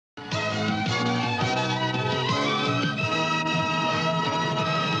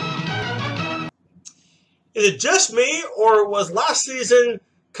Is it just me, or was last season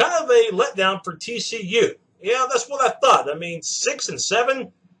kind of a letdown for TCU? Yeah, that's what I thought. I mean,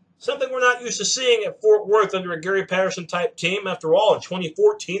 6-7, something we're not used to seeing at Fort Worth under a Gary Patterson type team. After all, in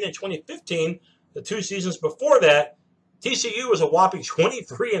 2014 and 2015, the 2 seasons before that, TCU was a whopping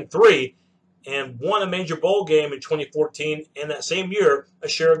 23-3 and won a major bowl game in 2014, and that same year, a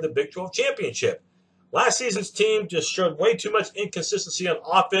share of the Big 12 championship. Last season's team just showed way too much inconsistency on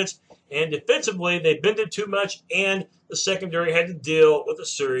offense, and defensively, they bended too much, and the secondary had to deal with a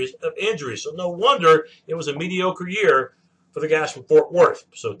series of injuries. So no wonder it was a mediocre year for the guys from Fort Worth.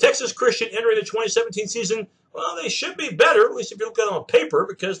 So Texas Christian entering the 2017 season, well, they should be better, at least if you look at it on paper,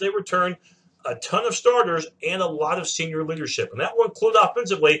 because they returned a ton of starters and a lot of senior leadership. And that will include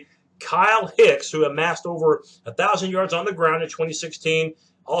offensively Kyle Hicks, who amassed over 1,000 yards on the ground in 2016,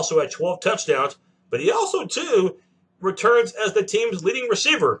 also had 12 touchdowns. But he also, too, returns as the team's leading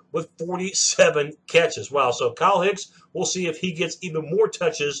receiver with 47 catches. Wow, so Kyle Hicks, we'll see if he gets even more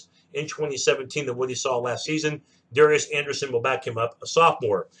touches in 2017 than what he saw last season. Darius Anderson will back him up, a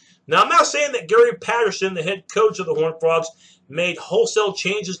sophomore. Now, I'm not saying that Gary Patterson, the head coach of the Horned Frogs, made wholesale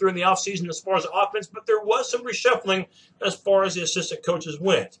changes during the offseason as far as the offense, but there was some reshuffling as far as the assistant coaches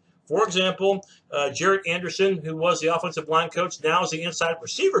went. For example, Jared Anderson, who was the offensive line coach, now is the inside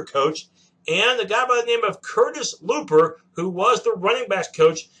receiver coach. And the guy by the name of Curtis Looper, who was the running backs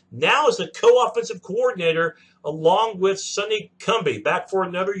coach, now is the co-offensive coordinator along with Sonny Cumbie, back for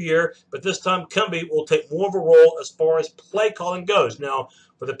another year. But this time, Cumbie will take more of a role as far as play calling goes. Now,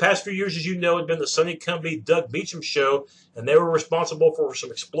 for the past few years, as you know, it had been the Sonny Cumbie, Doug Beacham show, and they were responsible for some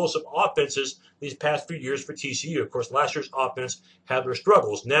explosive offenses these past few years for TCU. Of course, last year's offense had their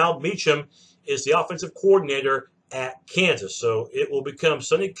struggles. Now, Beacham is the offensive coordinator at Kansas. So it will become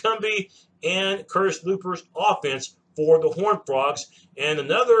Sonny Cumbie and Curtis Looper's offense for the Horned Frogs. And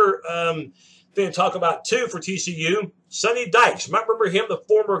another thing to talk about, too, for TCU, Sonny Dykes. You might remember him, the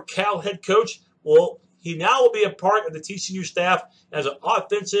former Cal head coach. Well, he now will be a part of the TCU staff as an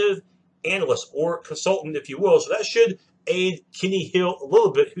offensive analyst or consultant, if you will. So that should aid Kenny Hill a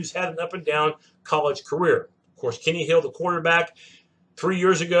little bit, who's had an up-and-down college career. Of course, Kenny Hill, the quarterback, 3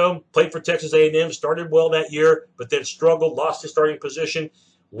 years ago, played for Texas A&M, started well that year, but then struggled, lost his starting position.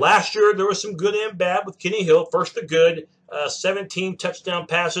 Last year, there was some good and bad with Kenny Hill. First, the good, 17 touchdown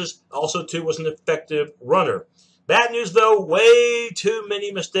passes. Also, too, was an effective runner. Bad news, though, way too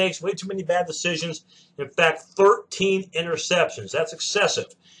many mistakes, way too many bad decisions. In fact, 13 interceptions. That's excessive.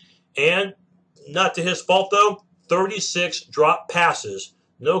 And not to his fault, though, 36 drop passes.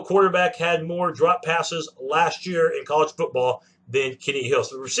 No quarterback had more drop passes last year in college football than Kenny Hill.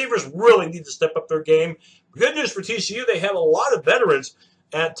 So the receivers really need to step up their game. Good news for TCU, they have a lot of veterans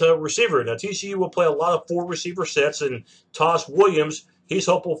at receiver. Now, TCU will play a lot of 4 receiver sets, and Toss Williams, he's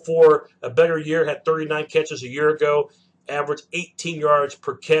hopeful for a better year, had 39 catches a year ago, averaged 18 yards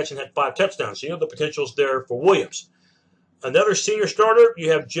per catch, and had 5 touchdowns. So you know the potential's there for Williams. Another senior starter,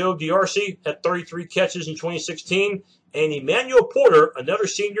 you have Joe D'Arcy, had 33 catches in 2016, and Emmanuel Porter, another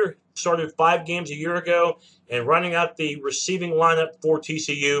senior, started 5 games a year ago, and running out the receiving lineup for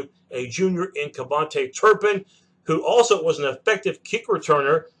TCU, a junior in Cavante Turpin, who also was an effective kick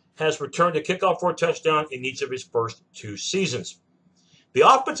returner, has returned a kickoff for a touchdown in each of his first 2 seasons. The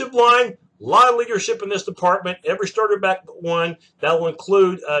offensive line, a lot of leadership in this department. Every starter back but one. That will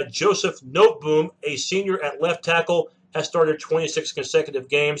include Joseph Noteboom, a senior at left tackle, has started 26 consecutive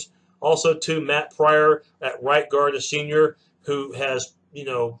games. Also, too, Matt Pryor at right guard, a senior who has,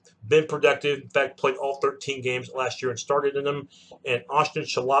 been productive. In fact, played all 13 games last year and started in them. And Austin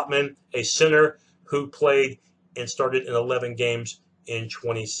Schalotman, a center who played and started in 11 games in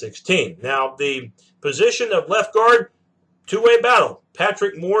 2016. Now, the position of left guard, two-way battle.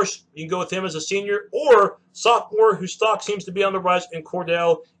 Patrick Morse, you can go with him as a senior, or sophomore, whose stock seems to be on the rise, in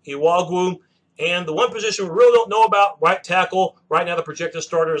Cordell Iwagwu. And the one position we really don't know about, right tackle, right now the projected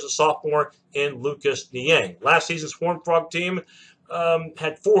starter is a sophomore in Lucas Niang. Last season's Horned Frog team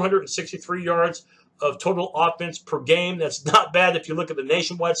had 463 yards of total offense per game. That's not bad if you look at the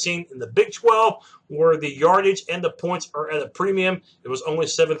nationwide scene. In the Big 12, where the yardage and the points are at a premium, it was only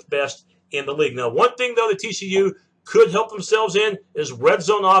 7th best in the league. Now, one thing, though, the TCU could help themselves in is red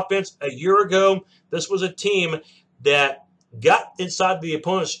zone offense. A year ago, this was a team that got inside the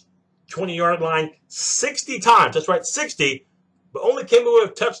opponent's 20-yard line 60 times. That's right, 60, but only came away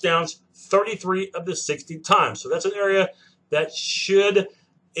with touchdowns 33 of the 60 times. So that's an area that should,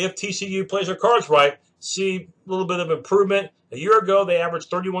 if TCU plays their cards right, see a little bit of improvement. A year ago, they averaged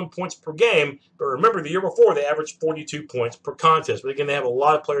 31 points per game, but remember, the year before, they averaged 42 points per contest. But again, they have a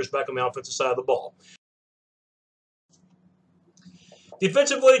lot of players back on the offensive side of the ball.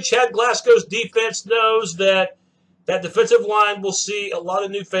 Defensively, Chad Glasgow's defense knows that that defensive line will see a lot of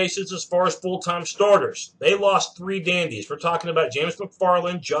new faces as far as full-time starters. They lost 3 dandies. We're talking about James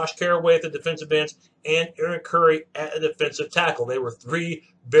McFarland, Josh Caraway at the defensive ends, and Aaron Curry at a defensive tackle. They were 3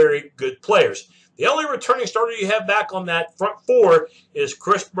 very good players. The only returning starter you have back on that front 4 is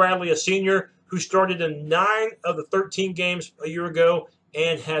Chris Bradley, a senior, who started in 9 of the 13 games a year ago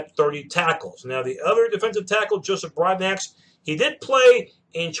and had 30 tackles. Now, the other defensive tackle, Joseph Broadnax, he did play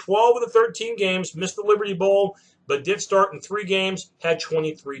in 12 of the 13 games, missed the Liberty Bowl, but did start in 3 games, had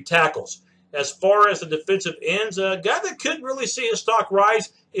 23 tackles. As far as the defensive ends, a guy that could really see his stock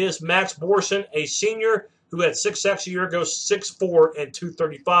rise is Max Borson, a senior who had 6 sacks a year ago, 6'4", and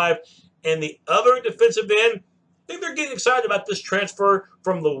 235. And the other defensive end, I think they're getting excited about this transfer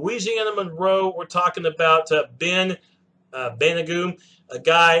from Louisiana Monroe. We're talking about Ben Banogu, a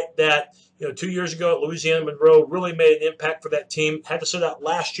guy that 2 years ago at Louisiana Monroe really made an impact for that team. Had to sit out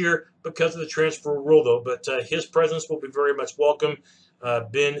last year because of the transfer rule, though. But his presence will be very much welcome.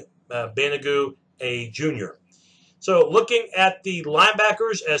 Ben Banogu, a junior. So looking at the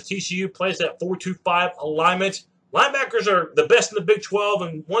linebackers as TCU plays that 4-2-5 alignment, linebackers are the best in the Big 12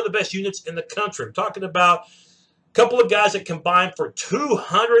 and one of the best units in the country. I'm talking about a couple of guys that combined for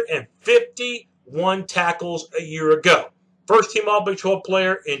 251 tackles a year ago. First-team All-Big 12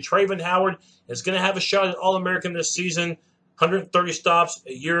 player in Traven Howard is going to have a shot at All-American this season. 130 stops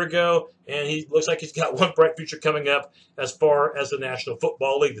a year ago, and he looks like he's got one bright future coming up as far as the National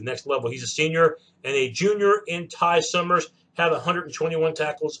Football League, the next level. He's a senior, and a junior in Ty Summers had 121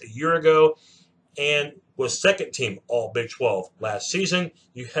 tackles a year ago and was second-team All-Big 12 last season.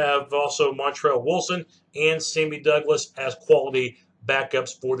 You have also Montrell Wilson and Sammy Douglas as quality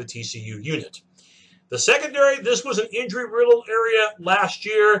backups for the TCU unit. The secondary, this was an injury-riddled area last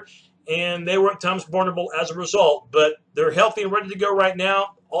year, and they were at times vulnerable as a result. But they're healthy and ready to go right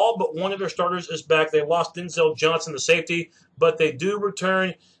now. All but one of their starters is back. They lost Denzel Johnson, the safety, but they do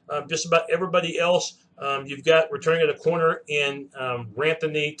return just about everybody else. You've got returning at a corner in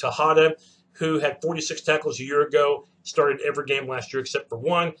Ranthony Tejada, who had 46 tackles a year ago, started every game last year except for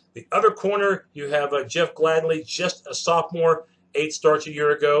 1. The other corner, you have Jeff Gladney, just a sophomore, 8 starts a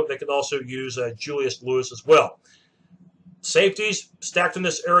year ago. They could also use Julius Lewis as well. Safeties stacked in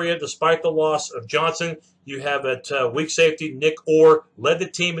this area despite the loss of Johnson. You have at weak safety, Nick Orr led the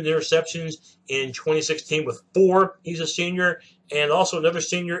team in interceptions in 2016 with 4. He's a senior. And also another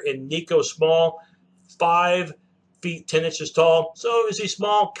senior in Nico Small, 5 feet 10 inches tall. So is he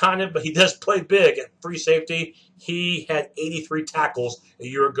small? Kind of, but he does play big at free safety. He had 83 tackles a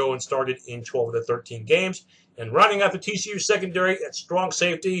year ago and started in 12 of the 13 games. And rounding out the TCU secondary at strong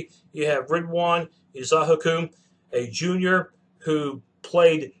safety, you have Ridwan Izahukum, a junior who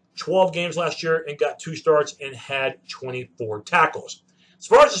played 12 games last year and got 2 starts and had 24 tackles. As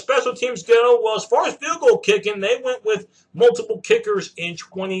far as the special teams go, well, as far as field goal kicking, they went with multiple kickers in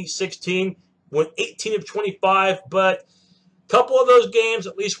 2016, went 18 of 25, but a couple of those games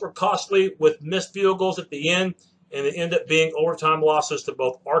at least were costly with missed field goals at the end, and it ended up being overtime losses to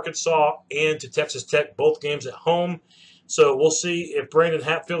both Arkansas and to Texas Tech, both games at home. So we'll see if Brandon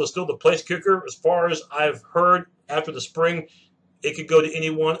Hatfield is still the place kicker. As far as I've heard after the spring, it could go to any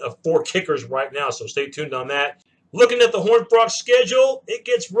one of 4 kickers right now, so stay tuned on that. Looking at the Horned Frogs schedule, it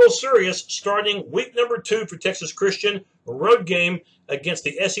gets real serious starting week number 2 for Texas Christian, a road game against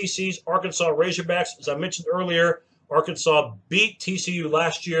the SEC's Arkansas Razorbacks. As I mentioned earlier, Arkansas beat TCU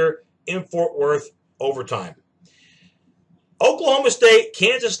last year in Fort Worth overtime. Oklahoma State,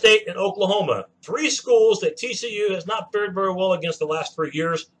 Kansas State, and Oklahoma. 3 schools that TCU has not fared very well against the last 3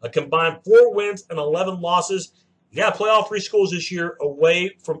 years. A combined 4 wins and 11 losses. You got to play all 3 schools this year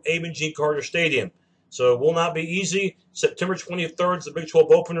away from Amon G. Carter Stadium. So it will not be easy. September 23rd is the Big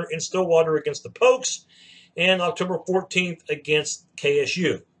 12 opener in Stillwater against the Pokes. And October 14th against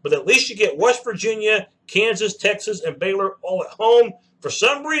KSU. But at least you get West Virginia, Kansas, Texas, and Baylor all at home. For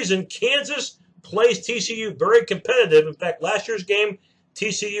some reason, Kansas plays TCU very competitive. In fact, last year's game,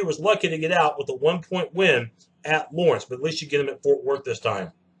 TCU was lucky to get out with a 1-point win at Lawrence, but at least you get them at Fort Worth this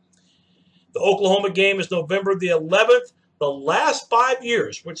time. The Oklahoma game is November the 11th. The last 5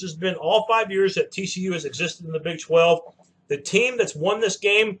 years, which has been all 5 years that TCU has existed in the Big 12, the team that's won this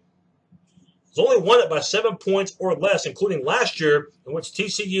game has only won it by 7 points or less, including last year, in which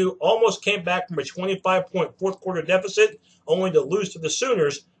TCU almost came back from a 25-point fourth-quarter deficit, only to lose to the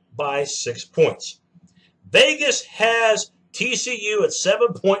Sooners by 6 points. Vegas has TCU at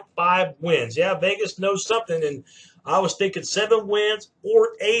 7.5 wins. Yeah, Vegas knows something, and I was thinking 7 wins or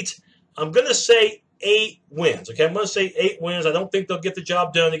 8. I'm going to say 8 wins. Okay, I'm going to say 8 wins. I don't think they'll get the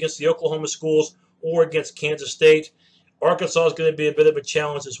job done against the Oklahoma schools or against Kansas State. Arkansas is going to be a bit of a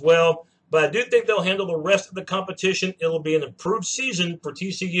challenge as well. But I do think they'll handle the rest of the competition. It'll be an improved season for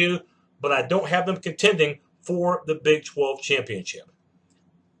TCU, but I don't have them contending for the Big 12 championship.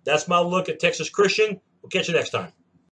 That's my look at Texas Christian. We'll catch you next time.